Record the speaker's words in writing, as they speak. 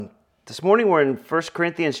This morning we're in 1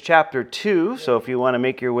 Corinthians chapter 2, so if you want to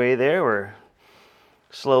make your way there, we're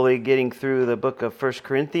slowly getting through the book of 1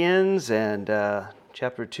 Corinthians, and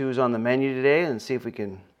chapter 2 is on the menu today, and see if we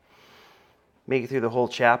can make it through the whole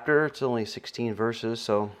chapter. It's only 16 verses,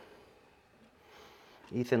 so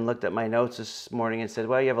Ethan looked at my notes this morning and said,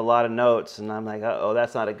 well, you have a lot of notes, and I'm like, uh-oh,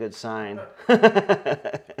 that's not a good sign.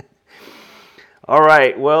 All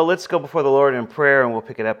right, well, let's go before the Lord in prayer, and we'll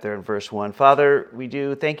pick it up there in verse 1. Father, we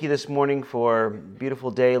do thank you this morning for a beautiful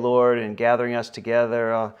day, Lord, and gathering us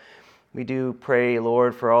together. We do pray,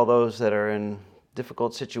 Lord, for all those that are in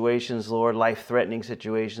difficult situations, Lord, life-threatening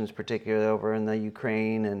situations, particularly over in the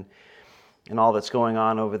Ukraine and all that's going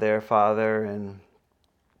on over there, Father. And,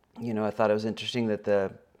 you know, I thought it was interesting that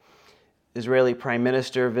the Israeli Prime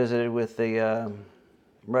Minister visited with the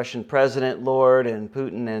Russian President, Lord, and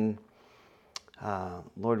Putin, and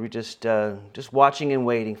Lord, we just watching and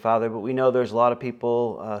waiting, Father, but we know there's a lot of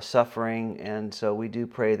people suffering, and so we do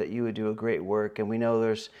pray that you would do a great work. And we know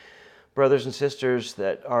there's brothers and sisters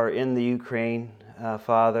that are in the Ukraine,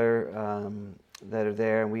 Father, that are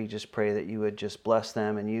there, and we just pray that you would just bless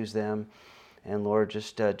them and use them. And Lord,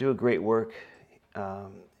 just do a great work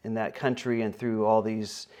in that country and through all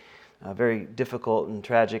these very difficult and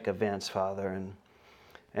tragic events, Father.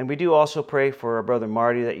 And we do also pray for our brother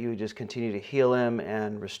Marty, that you would just continue to heal him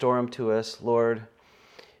and restore him to us, Lord.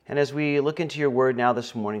 And as we look into your word now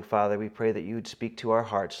this morning, Father, we pray that you would speak to our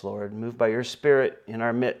hearts, Lord. Move by your Spirit in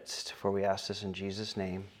our midst, for we ask this in Jesus'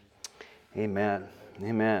 name. Amen.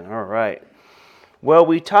 Amen. All right. Well,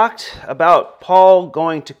 we talked about Paul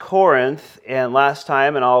going to Corinth and last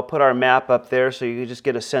time, and I'll put our map up there so you can just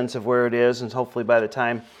get a sense of where it is, and hopefully by the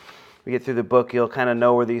time we get through the book, you'll kind of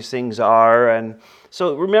know where these things are. And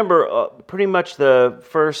so remember, pretty much the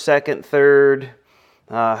first, second, third,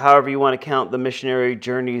 however you want to count the missionary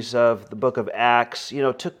journeys of the book of Acts, you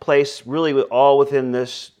know, took place really all within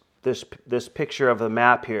this picture of the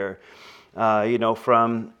map here. You know,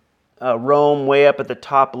 from Rome way up at the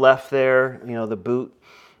top left there, you know, the boot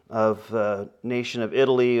of the nation of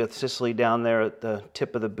Italy, with Sicily down there at the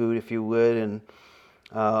tip of the boot, if you would, and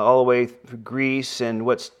all the way through Greece and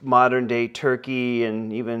what's modern-day Turkey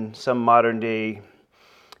and even some modern-day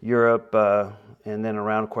Europe, and then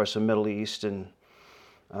around, of course, the Middle East and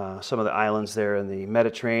some of the islands there in the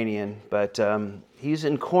Mediterranean. But he's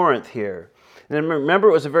in Corinth here. And then remember,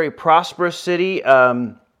 it was a very prosperous city.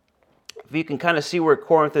 If you can kind of see where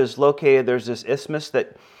Corinth is located, there's this isthmus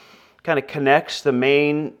that kind of connects the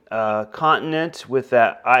main continent with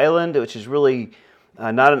that island, which is really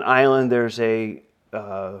not an island. There's a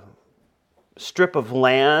strip of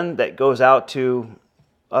land that goes out to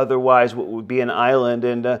otherwise what would be an island.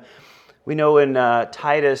 And we know in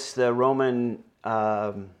Titus, the Roman,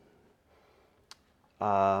 well, he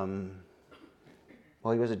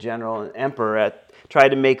was a general and emperor, tried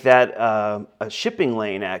to make that a shipping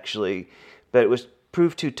lane, actually, but it was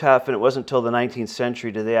proved too tough, and it wasn't until the 19th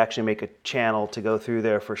century did they actually make a channel to go through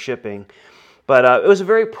there for shipping. But it was a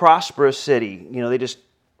very prosperous city. You know, they just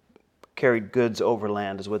carried goods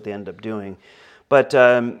overland is what they ended up doing. But,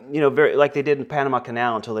 you know, very like they did in Panama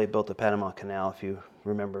Canal until they built the Panama Canal, if you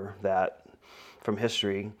remember that from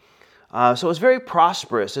history. So it was very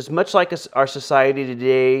prosperous. It's much like our society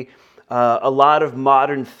today. A lot of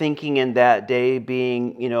modern thinking in that day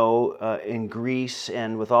being, you know, in Greece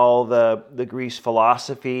and with all the Greece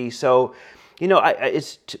philosophy. So, you know,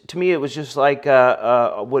 to me, it was just like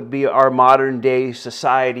would be our modern day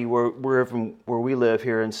society where we live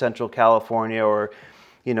here in Central California, or,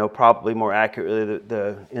 you know, probably more accurately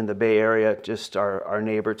in the Bay Area, just our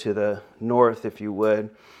neighbor to the north, if you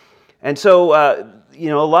would. And so, you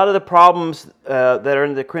know, a lot of the problems that are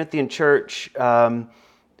in the Corinthian church,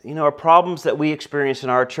 you know, are problems that we experience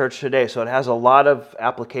in our church today. So it has a lot of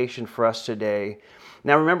application for us today.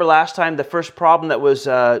 Now, remember last time, the first problem that was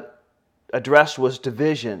addressed was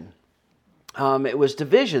division. It was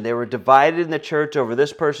division. They were divided in the church over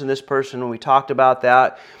this person, and we talked about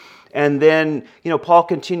that. And then, you know, Paul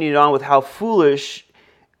continued on with how foolish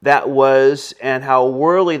that was, and how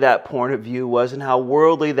worldly that point of view was, and how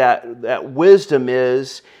worldly that wisdom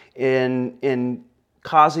is in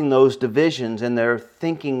causing those divisions. And their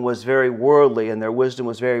thinking was very worldly, and their wisdom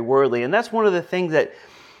was very worldly. And that's one of the things that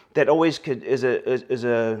always is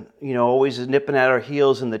a you know, always is nipping at our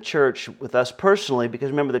heels in the church with us personally, because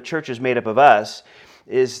remember, the church is made up of us,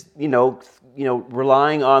 is you know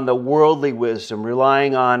relying on the worldly wisdom,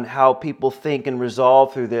 relying on how people think and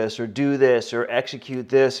resolve through this or do this or execute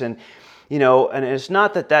this. And you know, and it's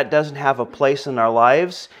not that doesn't have a place in our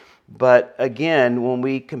lives, but again, when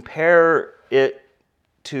we compare it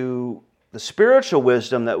to the spiritual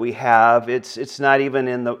wisdom that we have, it's not even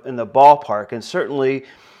in the ballpark. And certainly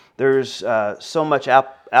there's so much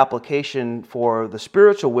application for the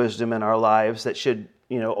spiritual wisdom in our lives that should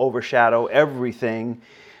overshadow everything,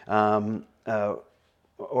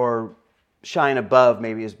 or shine above,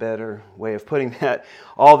 maybe is a better way of putting that,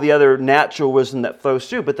 all the other natural wisdom that flows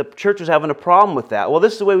through. But the church was having a problem with that. Well,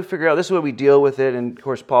 this is the way we figure out, this is the way we deal with it. And of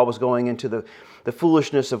course, Paul was going into the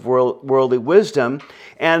foolishness of worldly wisdom,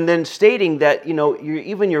 and then stating that,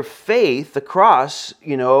 even your faith, the cross,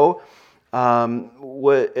 to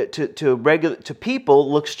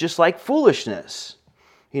people looks just like foolishness.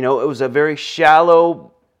 It was a very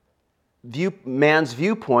shallow man's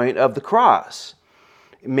viewpoint of the cross.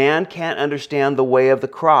 Man can't understand the way of the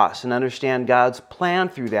cross and understand God's plan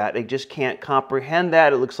through that. They just can't comprehend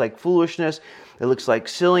that. It looks like foolishness. It looks like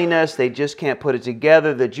silliness. They just can't put it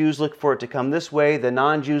together. The Jews look for it to come this way. The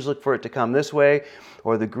non-Jews look for it to come this way,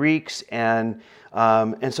 or the Greeks. And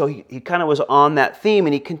so he kind of was on that theme,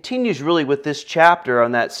 and he continues really with this chapter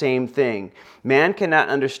on that same thing. Man cannot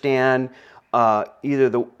understand either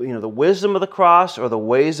the wisdom of the cross or the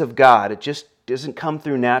ways of God. It just doesn't come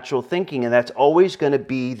through natural thinking, and that's always going to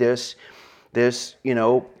be this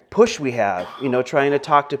push we have, trying to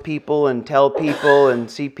talk to people and tell people and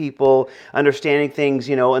see people understanding things,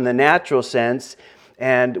 in the natural sense,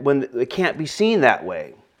 and when it can't be seen that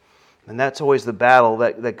way. And that's always the battle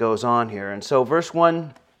that goes on here. And so verse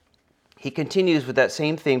 1, he continues with that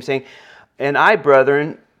same theme, saying, "And I,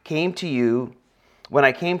 brethren, when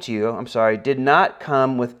I came to you, did not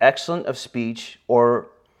come with excellence of speech or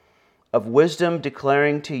of wisdom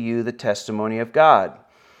declaring to you the testimony of God.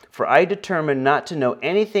 For I determined not to know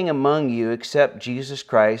anything among you except Jesus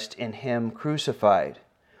Christ and Him crucified.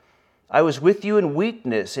 I was with you in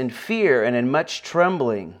weakness, in fear, and in much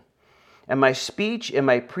trembling. And my speech and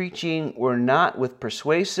my preaching were not with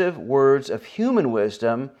persuasive words of human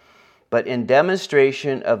wisdom, but in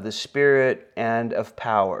demonstration of the Spirit and of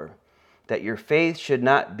power, that your faith should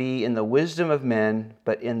not be in the wisdom of men,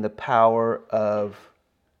 but in the power of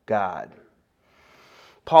God."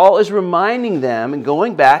 Paul is reminding them and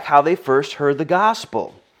going back how they first heard the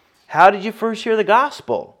gospel. How did you first hear the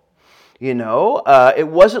gospel? It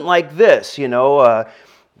wasn't like this.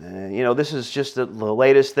 This is just the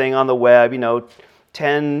latest thing on the web.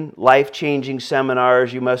 10 life-changing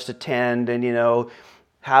seminars you must attend, and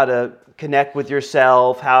how to connect with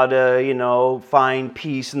yourself, how to, find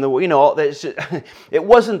peace in the world. It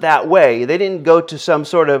wasn't that way. They didn't go to some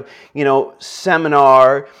sort of,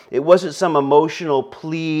 seminar. It wasn't some emotional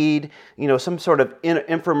plead, some sort of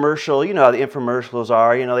infomercial. You know how the infomercials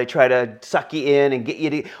are. They try to suck you in and get you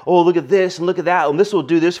to, look at this and look at that, and this will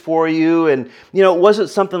do this for you. And, it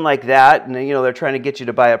wasn't something like that. And, they're trying to get you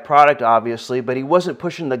to buy a product, obviously, but he wasn't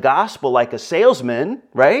pushing the gospel like a salesman,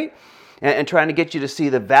 right? And trying to get you to see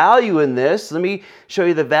the value in this. Let me show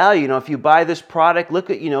you the value. If you buy this product,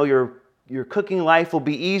 look at, your cooking life will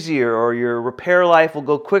be easier, or your repair life will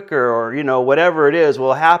go quicker, or, whatever it is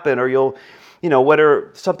will happen, or you'll,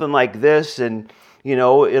 whatever, something like this, and,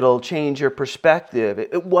 it'll change your perspective.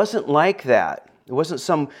 It wasn't like that. It wasn't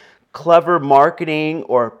some clever marketing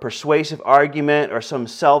or persuasive argument or some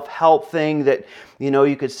self-help thing that,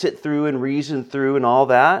 you could sit through and reason through and all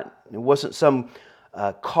that. It wasn't some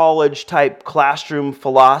college-type classroom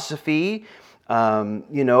philosophy.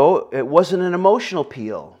 It wasn't an emotional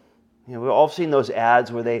appeal. We've all seen those ads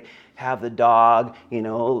where they have the dog,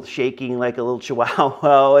 shaking like a little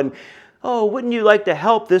chihuahua, and, wouldn't you like to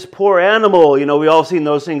help this poor animal? We all seen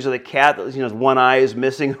those things with a cat that, one eye is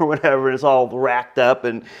missing or whatever, and it's all racked up,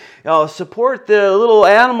 and, support the little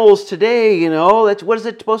animals today, that's, what is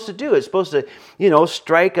it supposed to do? It's supposed to,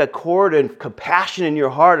 strike a chord and compassion in your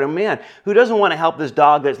heart. And man, who doesn't want to help this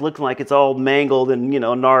dog that's looking like it's all mangled and,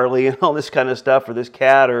 gnarly and all this kind of stuff, or this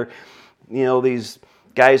cat, or, these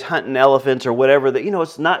guys hunting elephants or whatever, that,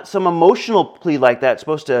 it's not some emotional plea like that. It's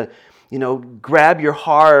supposed to, grab your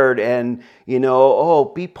heart and,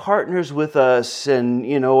 be partners with us and,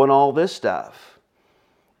 and all this stuff.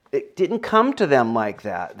 It didn't come to them like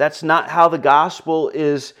that. That's not how the gospel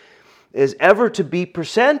is ever to be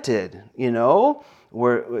presented,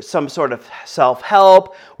 where some sort of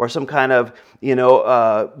self-help or some kind of,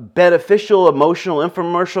 beneficial, emotional,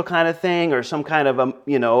 infomercial kind of thing, or some kind of,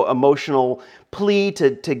 emotional plea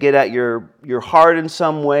to get at your heart in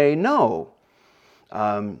some way. No.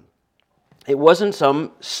 It wasn't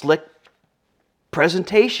some slick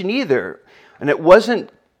presentation either. And it wasn't,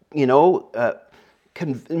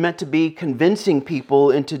 meant to be convincing people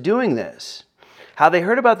into doing this. How they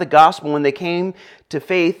heard about the gospel when they came to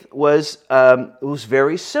faith was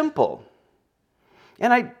very simple.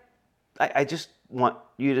 And I just want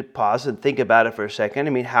you to pause and think about it for a second.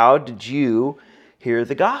 I mean, how did you hear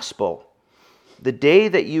the gospel? The day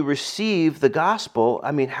that you received the gospel,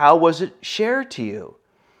 I mean, how was it shared to you?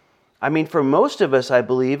 I mean, for most of us, I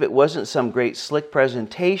believe it wasn't some great slick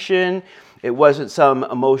presentation. It wasn't some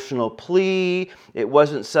emotional plea. It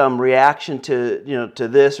wasn't some reaction to, to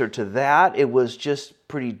this or to that. It was just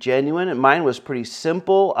pretty genuine. And mine was pretty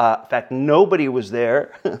simple. In fact, nobody was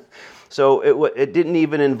there. So it didn't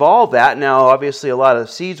even involve that. Now, obviously, a lot of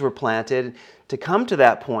seeds were planted to come to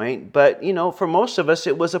that point. But, for most of us,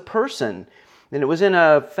 it was a person. And it was in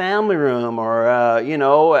a family room or,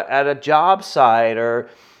 at a job site or,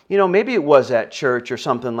 maybe it was at church or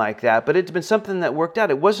something like that. But it's been something that worked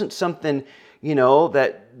out. It wasn't something,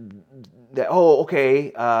 that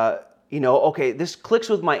okay, this clicks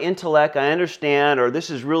with my intellect, I understand, or this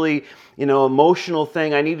is really, emotional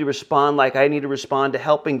thing. I need to respond like I need to respond to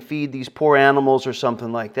helping feed these poor animals or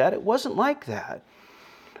something like that. It wasn't like that.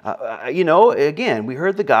 Again, we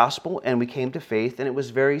heard the gospel and we came to faith, and it was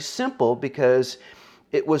very simple because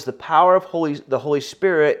it was the power of the Holy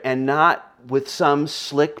Spirit and not with some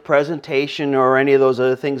slick presentation or any of those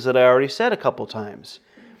other things that I already said a couple times.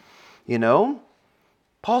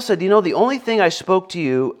 Paul said, the only thing I spoke to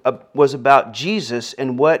you was about Jesus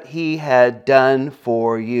and what he had done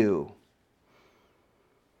for you.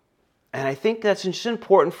 And I think that's just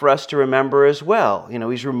important for us to remember as well.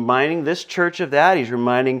 He's reminding this church of that. He's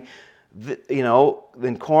reminding,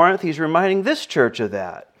 in Corinth, he's reminding this church of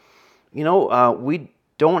that. We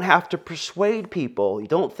don't have to persuade people. You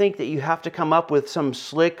don't think that you have to come up with some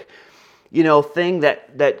slick, thing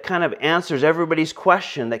that kind of answers everybody's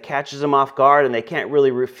question, that catches them off guard and they can't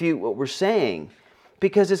really refute what we're saying.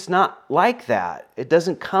 Because it's not like that. It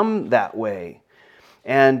doesn't come that way.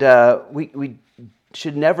 And we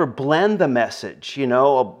should never blend the message,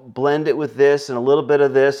 I'll blend it with this and a little bit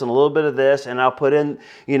of this and a little bit of this, and I'll put in,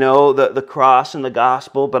 the cross and the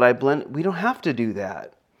gospel, but we don't have to do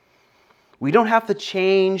that. We don't have to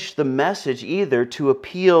change the message either to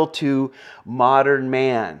appeal to modern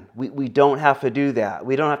man. We don't have to do that.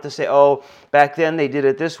 We don't have to say, back then they did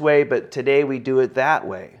it this way, but today we do it that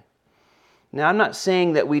way. Now, I'm not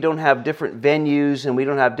saying that we don't have different venues and we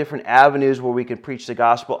don't have different avenues where we can preach the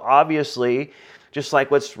gospel. Obviously, just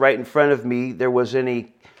like what's right in front of me, there was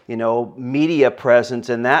any, media presence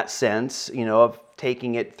in that sense, of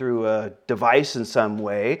taking it through a device in some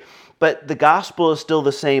way. But the gospel is still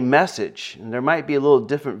the same message. And there might be a little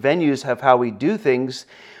different venues of how we do things,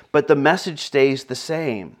 but the message stays the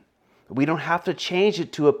same. We don't have to change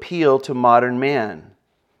it to appeal to modern man.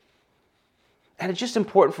 And it's just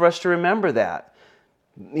important for us to remember that.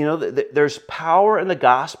 There's power in the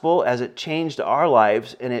gospel as it changed our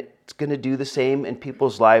lives, and it's going to do the same in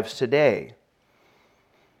people's lives today.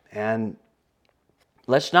 And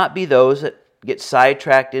let's not be those that get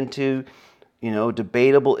sidetracked into,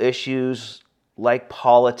 debatable issues like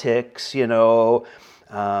politics, let's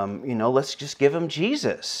just give them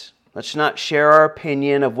Jesus. Let's not share our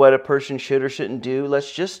opinion of what a person should or shouldn't do.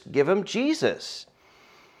 Let's just give them Jesus.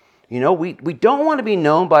 We don't want to be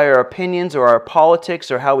known by our opinions or our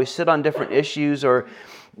politics or how we sit on different issues or,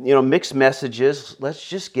 mixed messages. Let's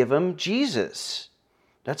just give them Jesus.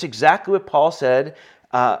 That's exactly what Paul said,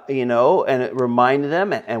 and it reminded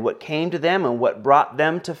them and what came to them and what brought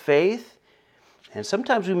them to faith. And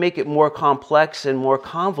sometimes we make it more complex and more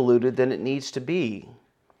convoluted than it needs to be.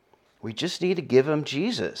 We just need to give them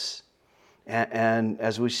Jesus. And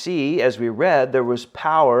as we read, there was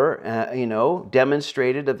power,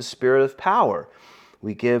 demonstrated of the Spirit of power.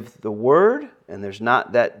 We give the Word, and there's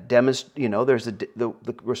not that there's the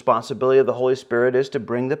responsibility of the Holy Spirit is to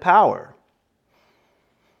bring the power.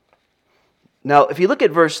 Now, if you look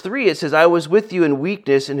at verse 3, it says, I was with you in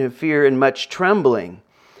weakness and in fear and much trembling.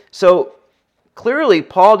 So, clearly,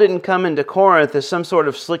 Paul didn't come into Corinth as some sort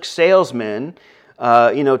of slick salesman,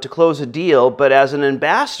 to close a deal, but as an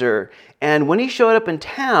ambassador. And when he showed up in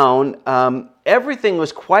town, everything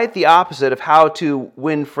was quite the opposite of how to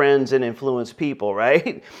win friends and influence people,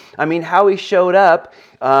 right? I mean, how he showed up,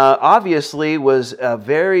 obviously, was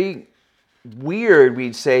very weird,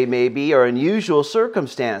 we'd say maybe, or unusual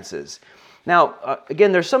circumstances. Now,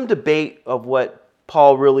 again, there's some debate of what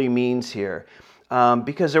Paul really means here,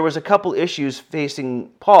 because there was a couple issues facing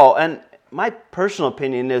Paul, and my personal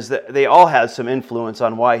opinion is that they all had some influence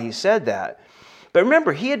on why he said that. But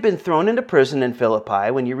remember, he had been thrown into prison in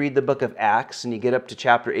Philippi. When you read the book of Acts and you get up to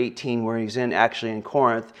chapter 18 where he's actually in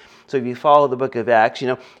Corinth, so if you follow the book of Acts,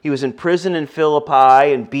 he was in prison in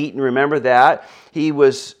Philippi and beaten, remember that? He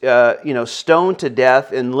was, stoned to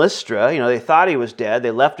death in Lystra. They thought he was dead.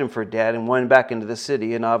 They left him for dead and went back into the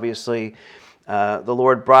city, and obviously the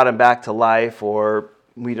Lord brought him back to life, or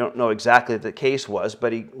we don't know exactly what the case was,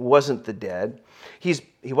 but he wasn't dead. He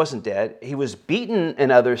wasn't dead. He was beaten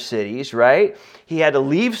in other cities, right? He had to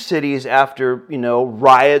leave cities after,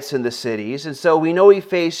 riots in the cities. And so we know he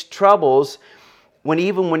faced troubles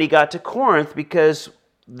even when he got to Corinth, because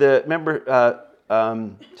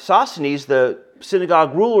Sosthenes, the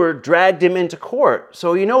synagogue ruler, dragged him into court.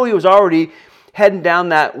 So he was already heading down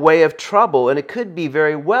that way of trouble. And it could be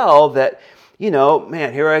very well that,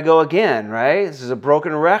 man, here I go again, right? This is a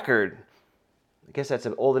broken record. I guess that's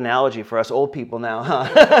an old analogy for us old people now, huh?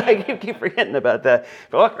 I keep forgetting about that.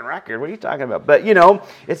 Broken record, what are you talking about? But,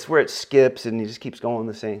 it's where it skips and it just keeps going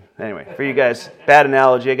the same. Anyway, for you guys, bad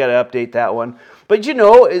analogy. I got to update that one. But,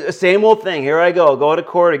 same old thing. Here I go to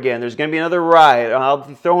court again. There's going to be another riot. I'll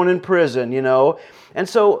be thrown in prison, And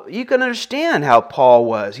so you can understand how Paul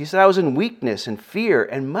was. He said, I was in weakness and fear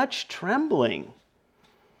and much trembling.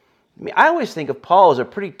 I always think of Paul as a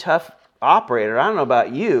pretty tough operator. I don't know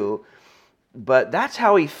about you, but that's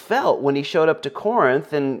how he felt when he showed up to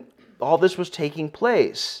Corinth and all this was taking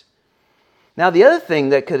place. Now, the other thing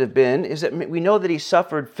that could have been is that we know that he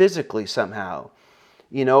suffered physically somehow.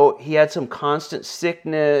 He had some constant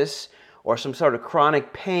sickness or some sort of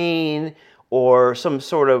chronic pain or some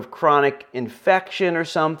sort of chronic infection or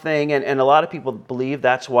something. And a lot of people believe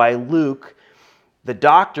that's why Luke, the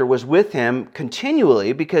doctor, was with him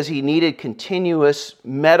continually, because he needed continuous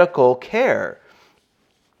medical care.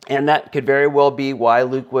 And that could very well be why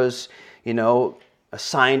Luke was,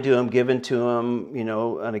 assigned to him, given to him,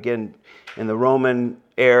 and again, in the Roman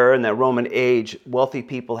era, in that Roman age, wealthy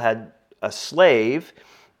people had a slave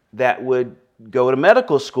that would go to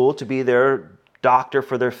medical school to be their doctor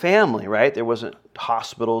for their family, right? There wasn't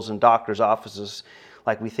hospitals and doctors' offices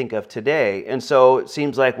like we think of today. And so it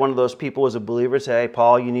seems like one of those people was a believer, say, hey,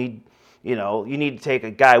 Paul, you need to take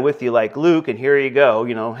a guy with you like Luke, and here you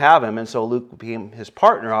go, have him. And so Luke became his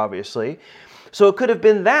partner, obviously. So it could have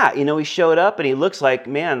been that, he showed up and he looks like,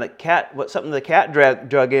 man, something the cat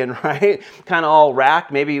drug in, right? Kind of all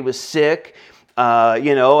racked. Maybe he was sick,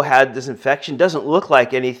 had this infection. Doesn't look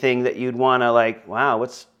like anything that you'd want to wow,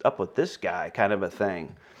 what's up with this guy kind of a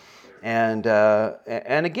thing. And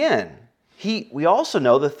again, we also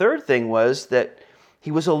know the third thing was that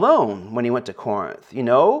he was alone when he went to Corinth,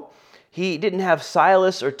 He didn't have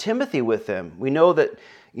Silas or Timothy with him. We know that,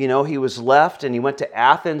 he was left and he went to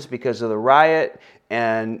Athens because of the riot.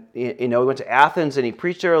 And, he went to Athens and he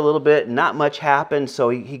preached there a little bit. Not much happened. So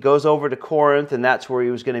he goes over to Corinth, and that's where he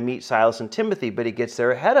was going to meet Silas and Timothy. But he gets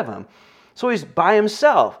there ahead of them. So he's by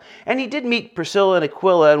himself. And he did meet Priscilla and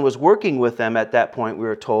Aquila and was working with them at that point, we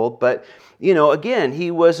were told. But, again,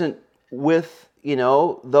 he wasn't with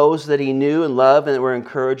those that he knew and loved and that were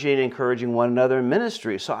encouraging one another in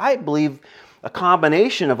ministry. So I believe a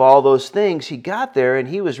combination of all those things, he got there and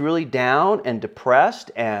he was really down and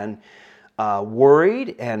depressed and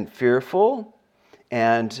worried and fearful.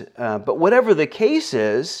 But whatever the case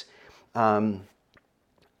is,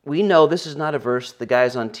 we know this is not a verse, the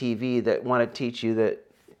guys on TV that want to teach you that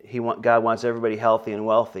God wants everybody healthy and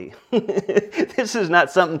wealthy. This is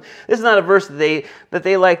not a verse that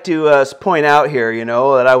they like to point out here,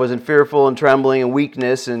 that I was in fearful and trembling and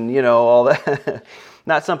weakness and, all that.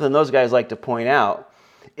 Not something those guys like to point out.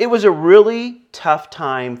 It was a really tough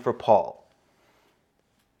time for Paul.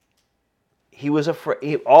 He was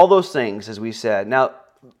afraid, all those things, as we said. Now,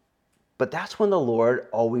 but that's when the Lord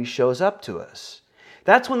always shows up to us.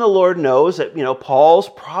 That's when the Lord knows that, Paul's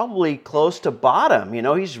probably close to bottom.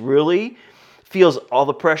 He's really feels all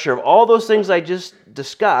the pressure of all those things I just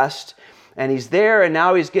discussed. And he's there, and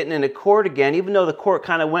now he's getting into court again, even though the court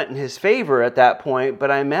kind of went in his favor at that point. But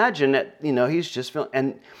I imagine that, he's just feeling,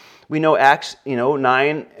 and we know Acts,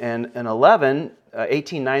 9 and 11,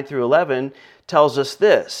 18, 9 through 11 tells us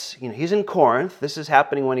this. He's in Corinth. This is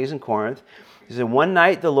happening when he's in Corinth. He said, one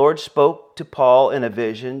night the Lord spoke to Paul in a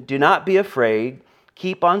vision. Do not be afraid.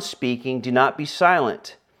 Keep on speaking. Do not be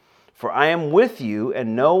silent. For I am with you,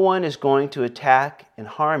 and no one is going to attack and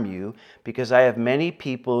harm you, because I have many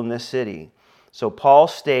people in this city. So Paul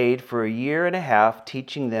stayed for 1.5 years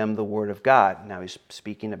teaching them the word of God. Now he's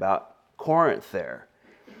speaking about Corinth there.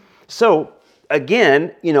 So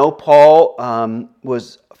again, Paul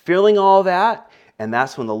was feeling all that, and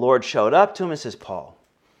that's when the Lord showed up to him and says, Paul,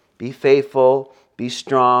 be faithful, be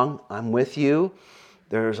strong, I'm with you.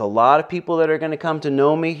 There's a lot of people that are going to come to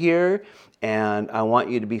know me here, and I want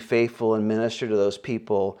you to be faithful and minister to those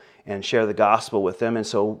people and share the gospel with them. And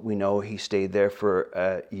so we know he stayed there for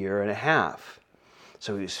 1.5 years.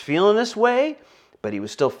 So he was feeling this way, but he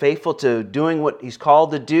was still faithful to doing what he's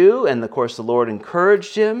called to do. And of course, the Lord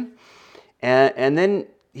encouraged him. And then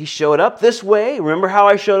he showed up this way. Remember how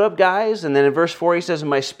I showed up, guys? And then in verse 4 he says,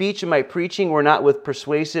 my speech and my preaching were not with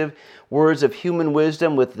persuasive words of human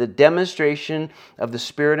wisdom, with the demonstration of the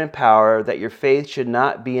Spirit and power, that your faith should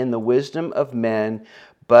not be in the wisdom of men,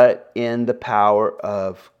 but in the power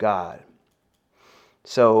of God.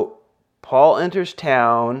 So Paul enters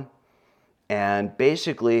town, and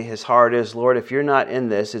basically his heart is, Lord, if you're not in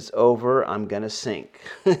this, it's over. I'm going to sink.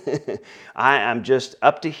 I'm just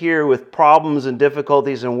up to here with problems and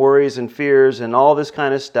difficulties and worries and fears and all this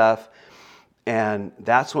kind of stuff. And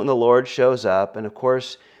that's when the Lord shows up. And of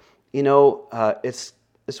course, it's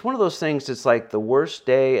one of those things that's like the worst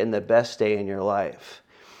day and the best day in your life.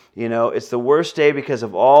 It's the worst day because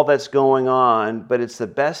of all that's going on, but it's the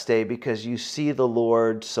best day because you see the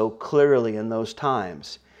Lord so clearly in those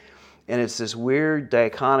times. And it's this weird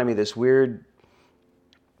dichotomy, this weird,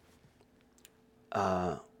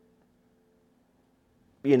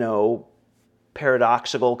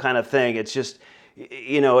 paradoxical kind of thing. It's just,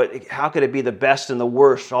 how could it be the best and the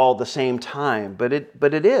worst all at the same time? But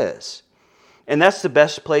it is. And that's the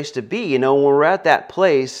best place to be. When we're at that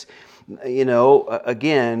place,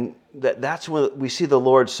 again, that's when we see the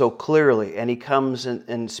Lord so clearly, and He comes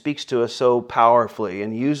and speaks to us so powerfully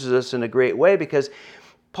and uses us in a great way, because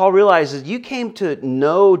Paul realizes you came to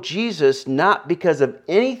know Jesus not because of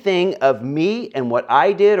anything of me and what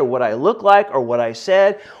I did or what I look like or what I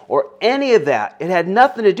said or any of that. It had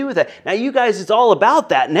nothing to do with that. Now, you guys, it's all about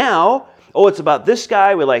that now. Oh, it's about this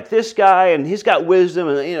guy. We like this guy, and he's got wisdom,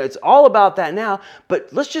 and it's all about that now. But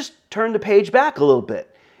let's just turn the page back a little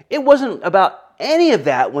bit. It wasn't about any of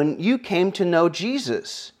that when you came to know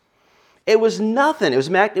Jesus. It was nothing.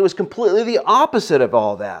 It was completely the opposite of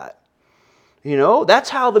all that. That's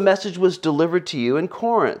how the message was delivered to you in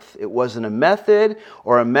Corinth. It wasn't a method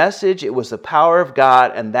or a message. It was the power of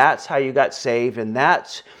God, and that's how you got saved, and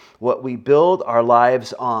that's what we build our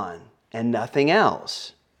lives on, and nothing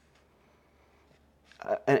else.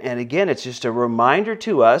 And again, it's just a reminder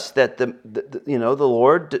to us that the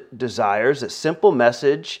Lord desires a simple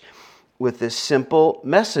message with this simple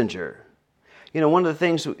messenger. One of the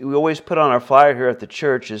things we always put on our flyer here at the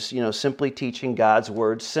church is, simply teaching God's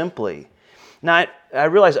word simply. Now, I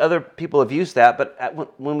realize other people have used that,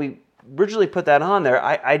 but when we originally put that on there,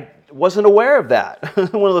 I wasn't aware of that.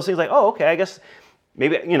 One of those things like, oh, okay, I guess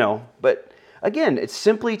maybe, but again, it's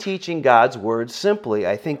simply teaching God's word simply.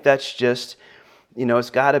 I think that's just, it's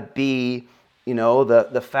got to be,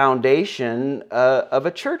 the foundation of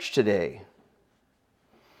a church today.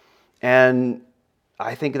 And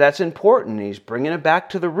I think that's important. He's bringing it back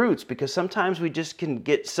to the roots, because sometimes we just can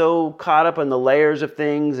get so caught up in the layers of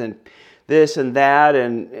things and this and that,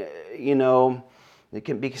 and it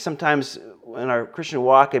can be sometimes in our Christian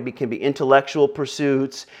walk, it can be intellectual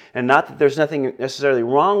pursuits, and not that there's nothing necessarily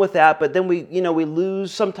wrong with that, but then we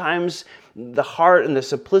lose sometimes the heart and the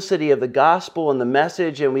simplicity of the gospel and the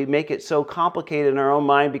message, and we make it so complicated in our own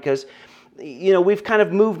mind because we've kind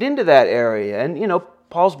of moved into that area, and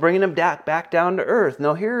Paul's bringing them back down to earth.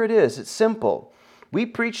 No, here it is. It's simple. We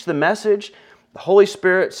preach the message. The Holy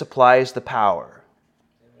Spirit supplies the power.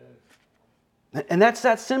 And that's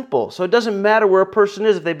that simple. So it doesn't matter where a person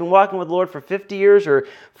is, if they've been walking with the Lord for 50 years or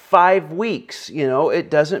 5 weeks, it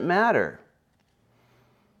doesn't matter.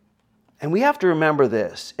 And we have to remember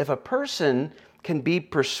this. If a person can be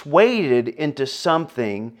persuaded into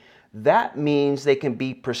something, that means they can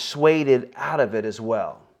be persuaded out of it as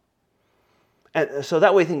well. And so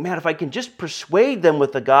that way you think, man, if I can just persuade them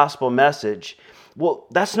with the gospel message, well,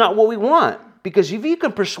 that's not what we want. Because if you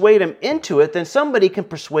can persuade them into it, then somebody can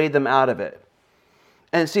persuade them out of it.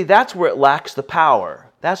 And see, that's where it lacks the power.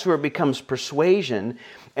 That's where it becomes persuasion.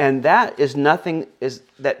 And that is nothing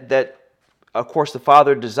that of course, the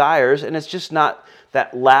Father desires. And it's just not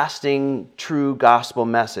that lasting, true gospel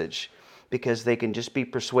message. Because they can just be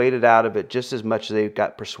persuaded out of it just as much as they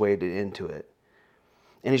got persuaded into it.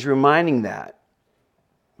 And he's reminding that.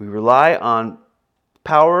 We rely on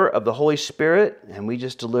power of the Holy Spirit, and we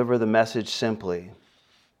just deliver the message simply.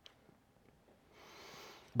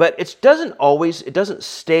 But it doesn't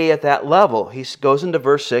stay at that level. He goes into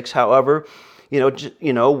verse 6, however,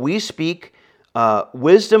 we speak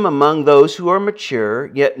wisdom among those who are mature,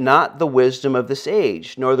 yet not the wisdom of this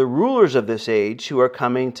age, nor the rulers of this age who are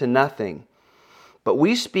coming to nothing. But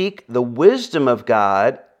we speak the wisdom of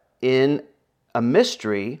God in a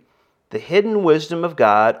mystery, the hidden wisdom of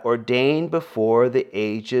God ordained before the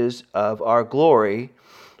ages of our glory,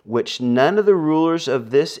 which none of the rulers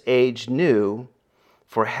of this age knew.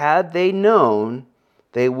 For had they known,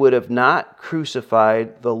 they would have not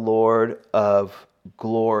crucified the Lord of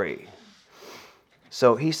glory.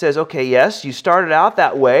 So he says, okay, yes, you started out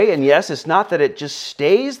that way, and yes, it's not that it just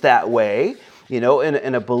stays that way, in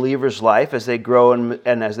a believer's life as they grow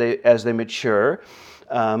and as they mature.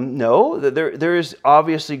 No, there is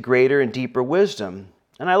obviously greater and deeper wisdom.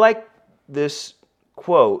 And I like this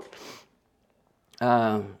quote,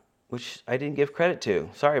 which I didn't give credit to.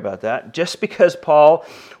 Sorry about that. Just because Paul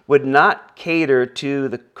would not cater to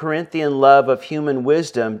the Corinthian love of human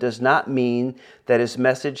wisdom does not mean that his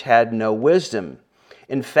message had no wisdom.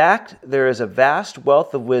 In fact, there is a vast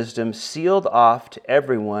wealth of wisdom sealed off to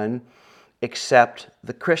everyone except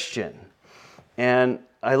the Christian. And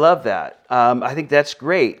I love that. I think that's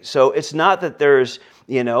great. So it's not that there's,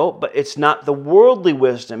 but it's not the worldly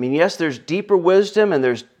wisdom. I mean, yes, there's deeper wisdom and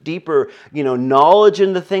there's deeper, knowledge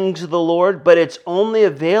in the things of the Lord, but it's only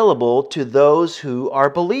available to those who are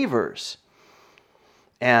believers.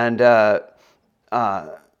 And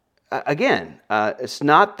again, it's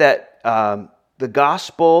not that the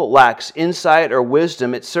gospel lacks insight or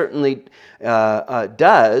wisdom. It certainly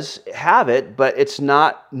does have it, but it's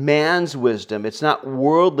not man's wisdom. It's not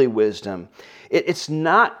worldly wisdom. It's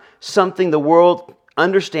not something the world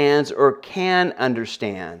understands or can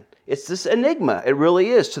understand. It's this enigma. It really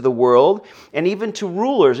is to the world and even to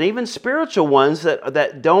rulers, and even spiritual ones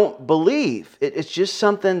that don't believe. It's just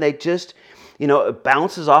something they just, it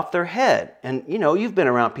bounces off their head. And, you've been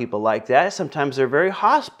around people like that. Sometimes they're very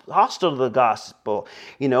hostile to the gospel,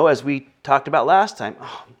 as we talked about last time.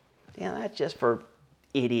 Oh, yeah, that's just for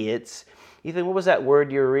idiots. Ethan, what was that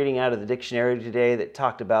word you were reading out of the dictionary today that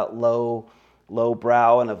talked about low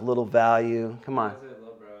brow and of little value? Come on.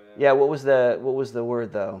 Yeah, what was the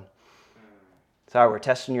word though? Sorry, we're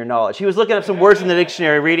testing your knowledge. He was looking up some words in the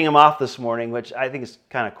dictionary, reading them off this morning, which I think is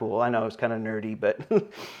kind of cool. I know it's kind of nerdy, but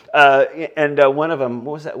and one of them,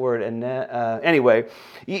 what was that word? And anyway,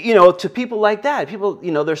 to people like that, people,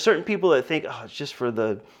 there's certain people that think, oh, it's just for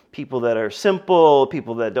the people that are simple,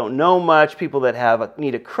 people that don't know much, people that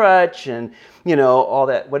need a crutch, and all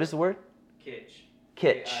that. What is the word? Kitsch.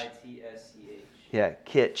 Kitsch. Kitsch. Yeah,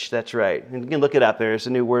 kitsch, that's right. And you can look it up there. It's a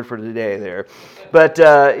new word for today there. But,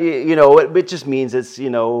 it just means it's,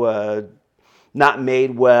 not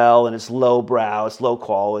made well, and it's low brow, it's low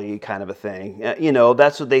quality kind of a thing.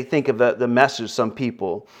 That's what they think of the message, some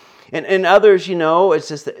people. And others, it's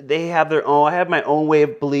just that they have their own, I have my own way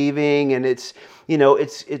of believing, and it's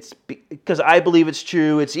because I believe it's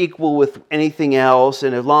true, it's equal with anything else,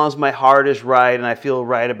 and as long as my heart is right and I feel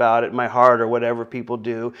right about it in my heart or whatever people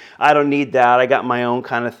do, I don't need that, I got my own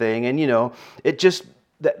kind of thing. And, it just,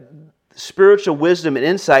 that spiritual wisdom and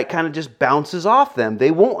insight kind of just bounces off them.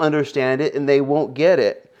 They won't understand it and they won't get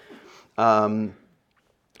it. They're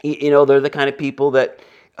the kind of people that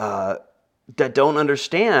don't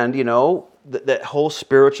understand, that whole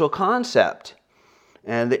spiritual concept.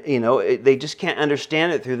 And, they just can't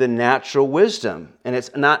understand it through the natural wisdom. And it's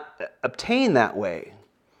not obtained that way.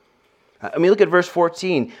 I mean, look at verse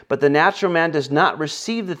 14. But the natural man does not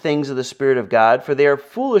receive the things of the Spirit of God, for they are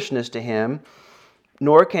foolishness to him,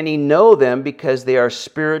 nor can he know them because they are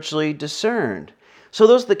spiritually discerned. So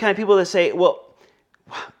those are the kind of people that say, well,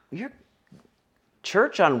 you're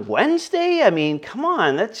church on Wednesday? I mean, come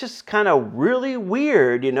on, that's just kind of really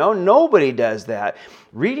weird, Nobody does that.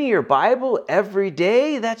 Reading your Bible every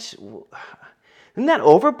day, isn't that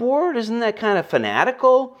overboard? Isn't that kind of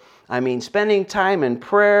fanatical? I mean, spending time in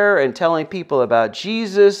prayer and telling people about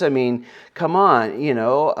Jesus, I mean, come on,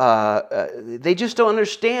 they just don't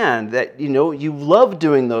understand that, you love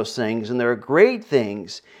doing those things and they're great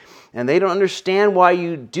things. And they don't understand why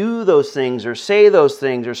you do those things or say those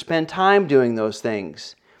things or spend time doing those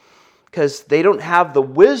things. Because they don't have the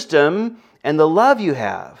wisdom and the love you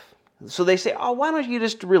have. So they say, oh, why don't you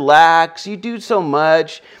just relax? You do so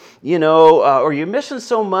much, or you're missing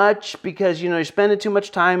so much because, you're spending too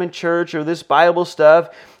much time in church or this Bible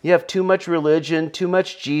stuff. You have too much religion, too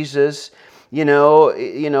much Jesus.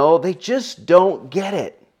 They just don't get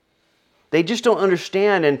it. They just don't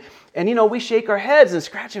understand. And we shake our heads and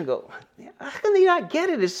scratch and go, how can they not get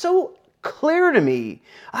it? It's so clear to me.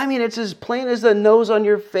 I mean, it's as plain as the nose on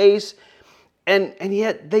your face. And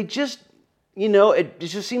yet they just, it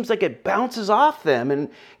just seems like it bounces off them. And,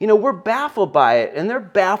 we're baffled by it. And they're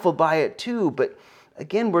baffled by it too. But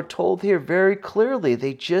again, we're told here very clearly,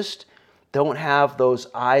 they just don't have those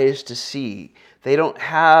eyes to see. They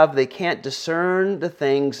can't discern the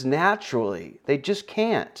things naturally. They just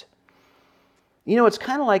can't. It's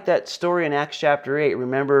kind of like that story in Acts chapter 8.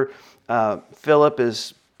 Remember, Philip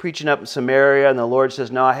is preaching up in Samaria, and the Lord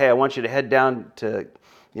says, no, hey, I want you to head down to,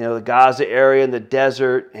 the Gaza area in the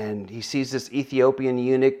desert. And he sees this Ethiopian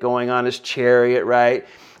eunuch going on his chariot, right?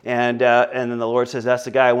 And then the Lord says, that's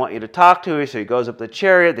the guy I want you to talk to. So he goes up the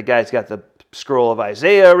chariot. The guy's got the scroll of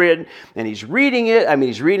Isaiah written, and he's reading it. I mean,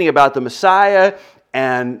 he's reading about the Messiah.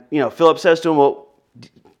 And, Philip says to him, well,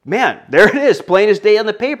 man, there it is, plain as day on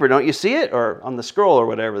the paper. Don't you see it? Or on the scroll or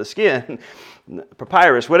whatever, the skin,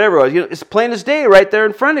 papyrus, whatever it was. It's plain as day right there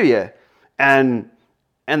in front of you. And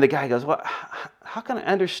the guy goes, well, how can I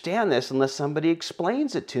understand this unless somebody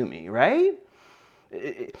explains it to me, right?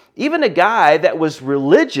 Even a guy that was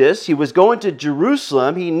religious, he was going to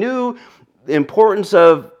Jerusalem, he knew the importance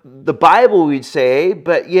of the Bible, we'd say,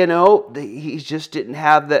 but, he just didn't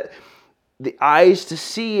have the eyes to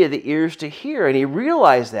see and the ears to hear, and he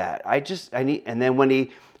realized that. And then when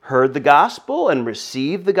he heard the gospel and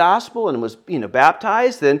received the gospel and was,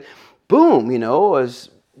 baptized, then boom, as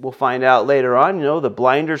we'll find out later on, the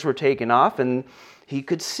blinders were taken off and he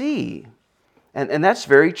could see. And that's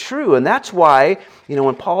very true. And that's why,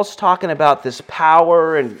 when Paul's talking about this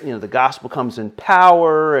power and, the gospel comes in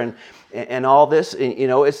power and all this,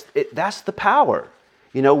 that's the power.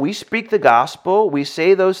 We speak the gospel, we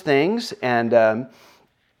say those things and,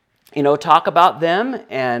 talk about them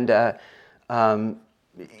and,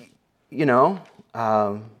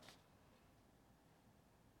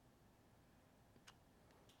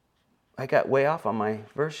 I got way off on my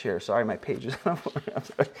verse here. Sorry, my page is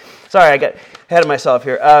sorry, I got ahead of myself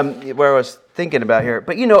here. Where I was thinking about here,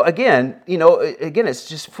 but again, it's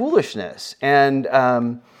just foolishness, and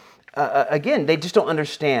again, they just don't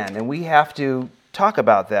understand, and we have to talk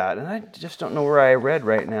about that. And I just don't know where I read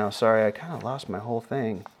right now. Sorry, I kind of lost my whole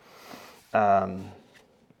thing. Man,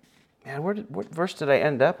 what verse did I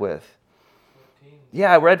end up with?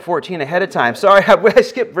 Yeah, I read 14 ahead of time. Sorry, I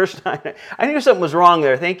skipped verse 9. I knew something was wrong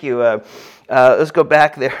there. Thank you. Let's go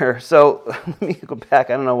back there. So let me go back.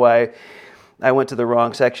 I don't know why I went to the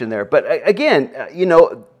wrong section there. But again,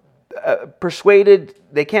 persuaded,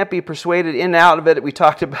 they can't be persuaded in and out of it. We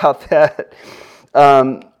talked about that.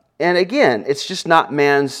 And again, it's just not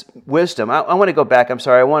man's wisdom. I want to go back. I'm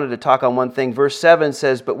sorry. I wanted to talk on one thing. Verse 7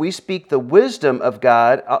 says, but we speak the wisdom of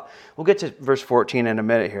God. We'll get to verse 14 in a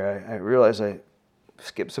minute here. I realize I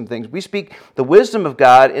skip some things. We speak the wisdom of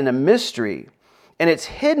God in a mystery, and it's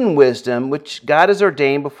hidden wisdom which God has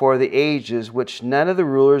ordained before the ages, which none of the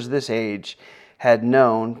rulers of this age had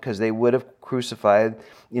known, because they would have crucified,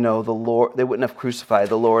 the Lord. They wouldn't have crucified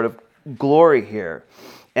the Lord of glory here.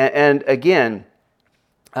 And again,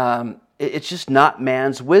 it's just not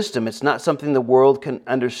man's wisdom. It's not something the world can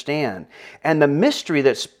understand. And the mystery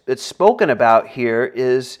that's spoken about here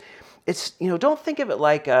is, it's, don't think of it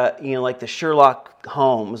like like the Sherlock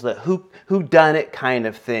Holmes, the who done it kind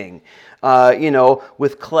of thing,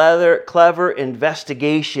 with clever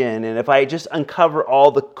investigation. And if I just uncover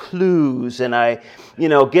all the clues and I,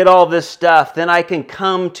 get all this stuff, then I can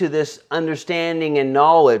come to this understanding and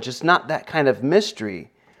knowledge. It's not that kind of mystery.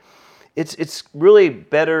 It's really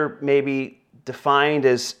better maybe defined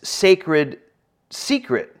as sacred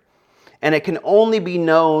secret, and it can only be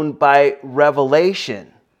known by revelation.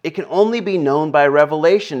 It can only be known by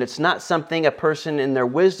revelation. It's not something a person in their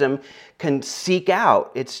wisdom can seek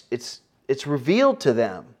out. It's revealed to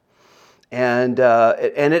them, and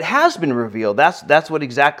it has been revealed. That's what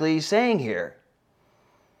exactly he's saying here.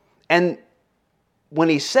 And when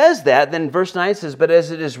he says that, then verse 9 says, "But as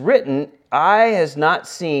it is written, eye has not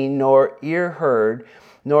seen, nor ear heard,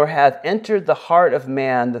 nor hath entered the heart of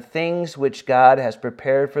man the things which God has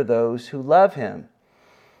prepared for those who love him.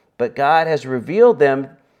 But God has revealed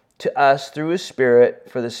them to us through his Spirit,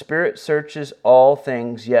 for the Spirit searches all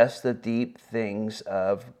things, yes, the deep things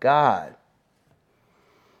of God."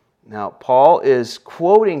 Now, Paul is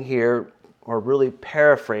quoting here, or really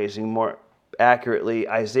paraphrasing more accurately,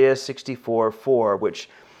 Isaiah 64:4, which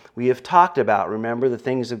we have talked about. Remember, the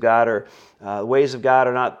things of God are, the ways of God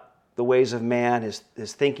are not the ways of man. His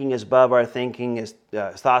thinking is above our thinking. His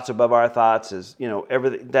thoughts are above our thoughts.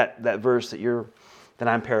 Everything, that verse that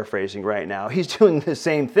I'm paraphrasing right now. He's doing the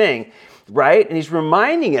same thing, right? And he's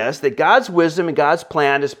reminding us that God's wisdom and God's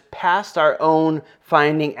plan is past our own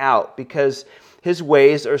finding out, because his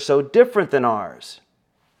ways are so different than ours.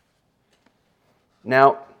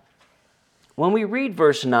 Now, when we read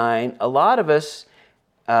verse 9, a lot of us,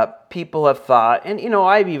 people have thought, and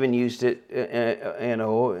I've even used it,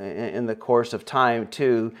 in the course of time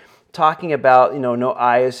too, talking about, no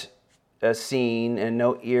eye is seen and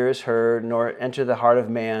no ear is heard, nor enter the heart of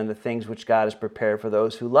man the things which God has prepared for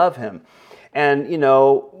those who love him. And,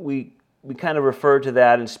 we kind of refer to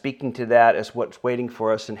that and speaking to that as what's waiting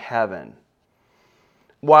for us in heaven.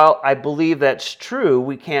 While I believe that's true,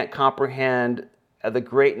 we can't comprehend the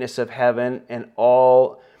greatness of heaven and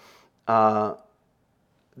all the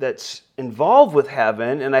that's involved with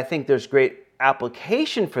heaven, and I think there's great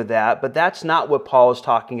application for that, but that's not what Paul is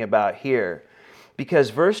talking about here. Because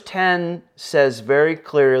verse 10 says very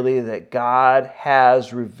clearly that God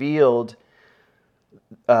has revealed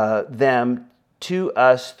them to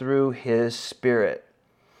us through His Spirit.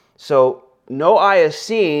 So no eye has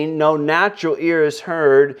seen, no natural ear has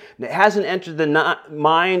heard, and it hasn't entered the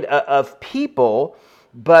mind of people,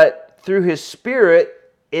 but through His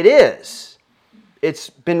Spirit it is.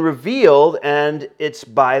 It's been revealed, and it's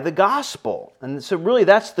by the gospel. And so really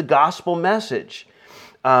that's the gospel message.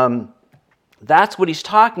 That's what he's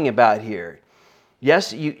talking about here.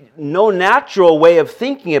 Yes, no natural way of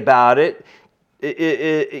thinking about it.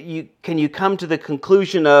 Can you come to the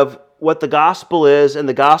conclusion of what the gospel is and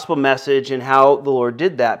the gospel message and how the Lord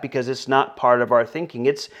did that, because it's not part of our thinking.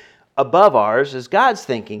 It's above ours, as God's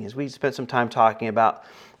thinking, as we spent some time talking about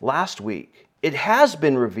last week. It has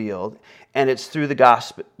been revealed, and it's through the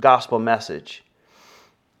gospel message.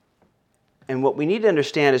 And what we need to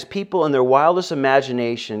understand is people in their wildest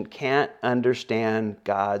imagination can't understand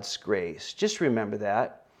God's grace. Just remember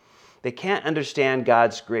that. They can't understand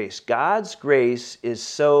God's grace. God's grace is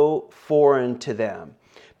so foreign to them.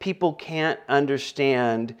 People can't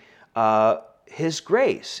understand His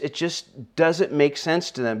grace. It just doesn't make sense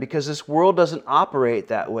to them because this world doesn't operate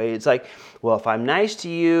that way. It's like, well, if I'm nice to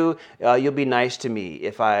you, you'll be nice to me.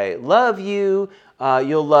 If I love you,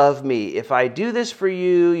 you'll love me. If I do this for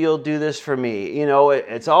you, you'll do this for me. You know,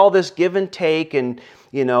 it's all this give and take, and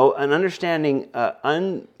you know, an understanding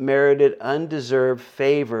unmerited, undeserved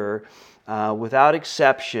favor without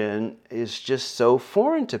exception is just so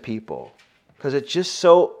foreign to people because it's just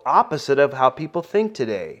so opposite of how people think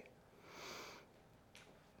today.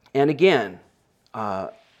 And again,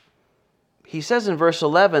 he says in verse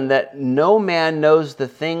 11 that no man knows the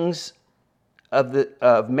things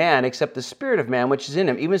of man except the Spirit of man which is in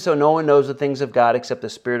him. Even so, no one knows the things of God except the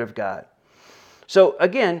Spirit of God. So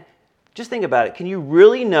again, just think about it. Can you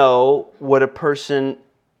really know what a person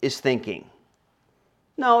is thinking?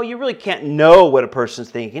 No, you really can't know what a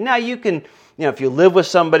person's thinking. Now you can, if you live with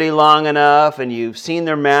somebody long enough and you've seen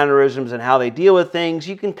their mannerisms and how they deal with things,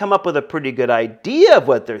 you can come up with a pretty good idea of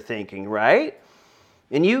what they're thinking, right?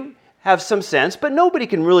 And you have some sense, but nobody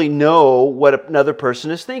can really know what another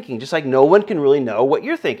person is thinking, just like no one can really know what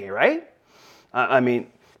you're thinking, right?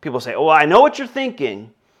 People say, oh, I know what you're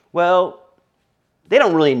thinking. Well, they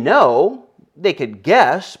don't really know. They could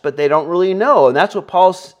guess, but they don't really know. And that's what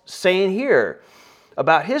Paul's saying here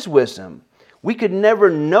about his wisdom. We could never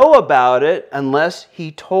know about it unless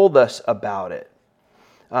he told us about it.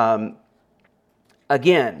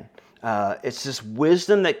 It's this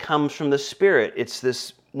wisdom that comes from the Spirit. It's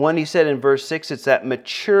this one, he said in verse 6, it's that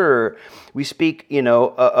mature. We speak,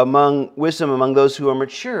 among wisdom among those who are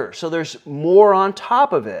mature. So there's more on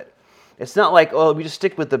top of it. It's not like, we just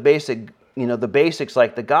stick with the basics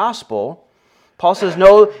like the gospel. Paul says,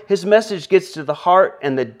 no, his message gets to the heart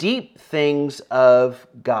and the deep things of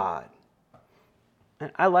God.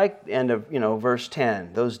 And I like the end of, verse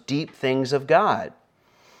 10, those deep things of God.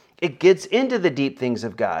 It gets into the deep things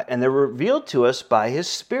of God, and they're revealed to us by His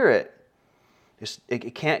Spirit.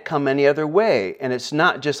 It can't come any other way. And it's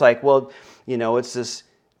not just like, it's this,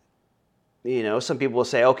 some people will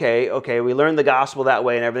say, okay, we learned the gospel that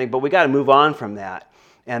way and everything, but we got to move on from that.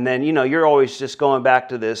 And then, you're always just going back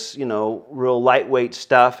to this, real lightweight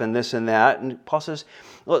stuff and this and that. And Paul says,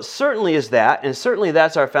 well, it certainly is that, and certainly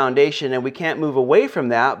that's our foundation, and we can't move away from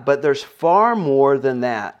that, but there's far more than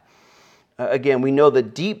that. Again, we know the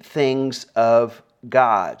deep things of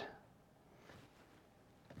God.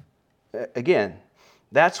 Again,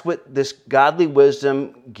 that's what this godly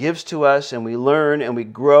wisdom gives to us, and we learn and we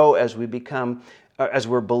grow as we become, as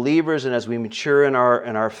we're believers and as we mature in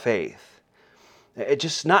our faith. It's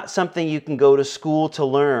just not something you can go to school to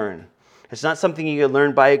learn. It's not something you can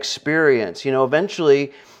learn by experience.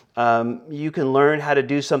 Eventually you can learn how to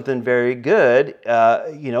do something very good,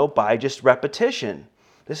 by just repetition.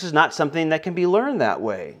 This is not something that can be learned that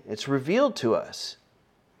way. It's revealed to us.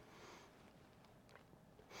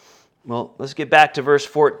 Well, let's get back to verse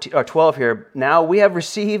 12 here. Now we have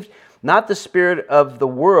received not the spirit of the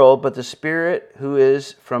world, but the Spirit who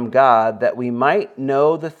is from God, that we might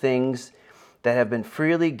know the things that have been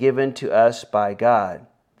freely given to us by God.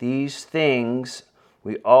 These things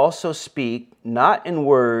we also speak, not in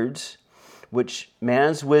words which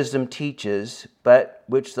man's wisdom teaches, but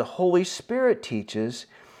which the Holy Spirit teaches,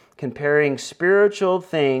 comparing spiritual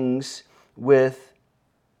things with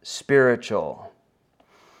spiritual.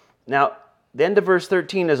 Now, the end of verse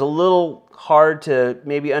 13 is a little hard to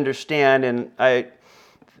maybe understand, and I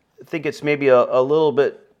think it's maybe a little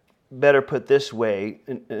bit better put this way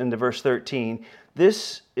in the verse 13.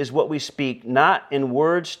 This is what we speak, not in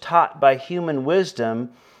words taught by human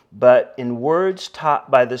wisdom, but in words taught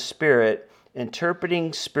by the Spirit,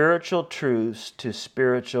 interpreting spiritual truths to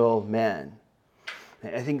spiritual men.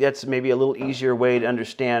 I think that's maybe a little easier way to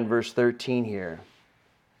understand verse 13 here.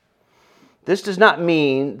 This does not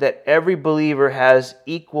mean that every believer has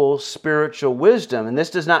equal spiritual wisdom, and this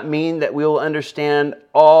does not mean that we will understand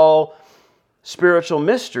all spiritual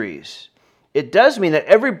mysteries. It does mean that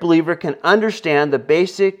every believer can understand the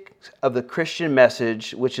basics of the Christian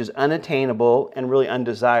message, which is unattainable and really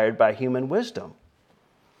undesired by human wisdom.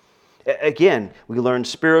 Again, we learn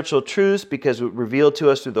spiritual truths because it's revealed to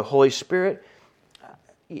us through the Holy Spirit.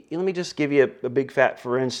 Let me just give you a big fat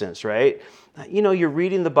for instance, right? You're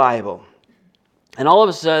reading the Bible, and all of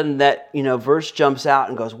a sudden that, verse jumps out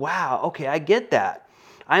and goes, wow, okay, I get that.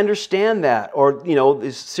 I understand that. Or,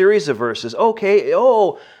 this series of verses, okay,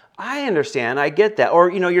 I understand, I get that. Or,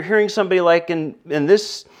 you're hearing somebody like in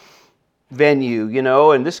this venue,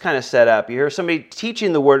 in this kind of setup, you hear somebody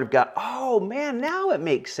teaching the Word of God. Oh, man, now it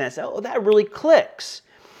makes sense. Oh, that really clicks.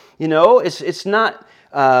 It's not...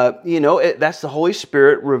 that's the Holy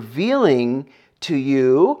Spirit revealing to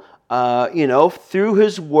you, through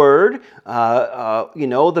His Word,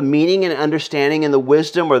 the meaning and understanding and the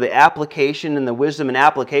wisdom or the application and the wisdom and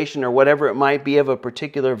application or whatever it might be of a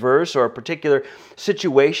particular verse or a particular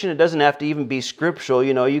situation. It doesn't have to even be scriptural.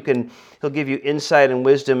 He'll give you insight and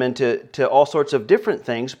wisdom into all sorts of different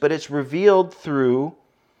things, but it's revealed through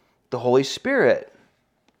the Holy Spirit.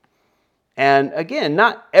 And again,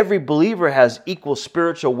 not every believer has equal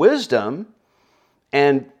spiritual wisdom,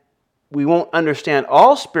 and we won't understand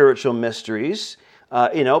all spiritual mysteries.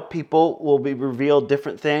 People will be revealed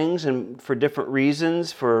different things and for different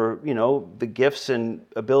reasons, for, the gifts and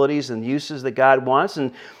abilities and uses that God wants.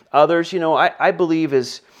 And others, I believe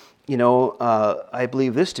I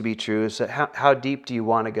believe this to be true, is that how deep do you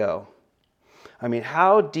want to go? I mean,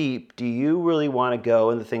 how deep do you really want to go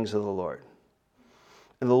in the things of the Lord?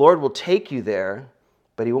 And the Lord will take you there,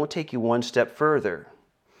 but He won't take you one step further.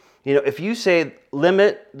 If you say,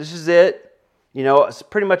 limit, this is it, it's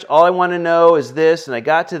pretty much all I want to know is this, and I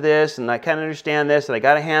got to this, and I kind of understand this, and I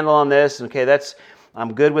got a handle on this, and okay,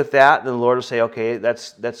 I'm good with that, then the Lord will say, okay,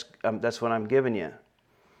 that's what I'm giving you.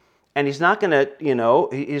 And He's not going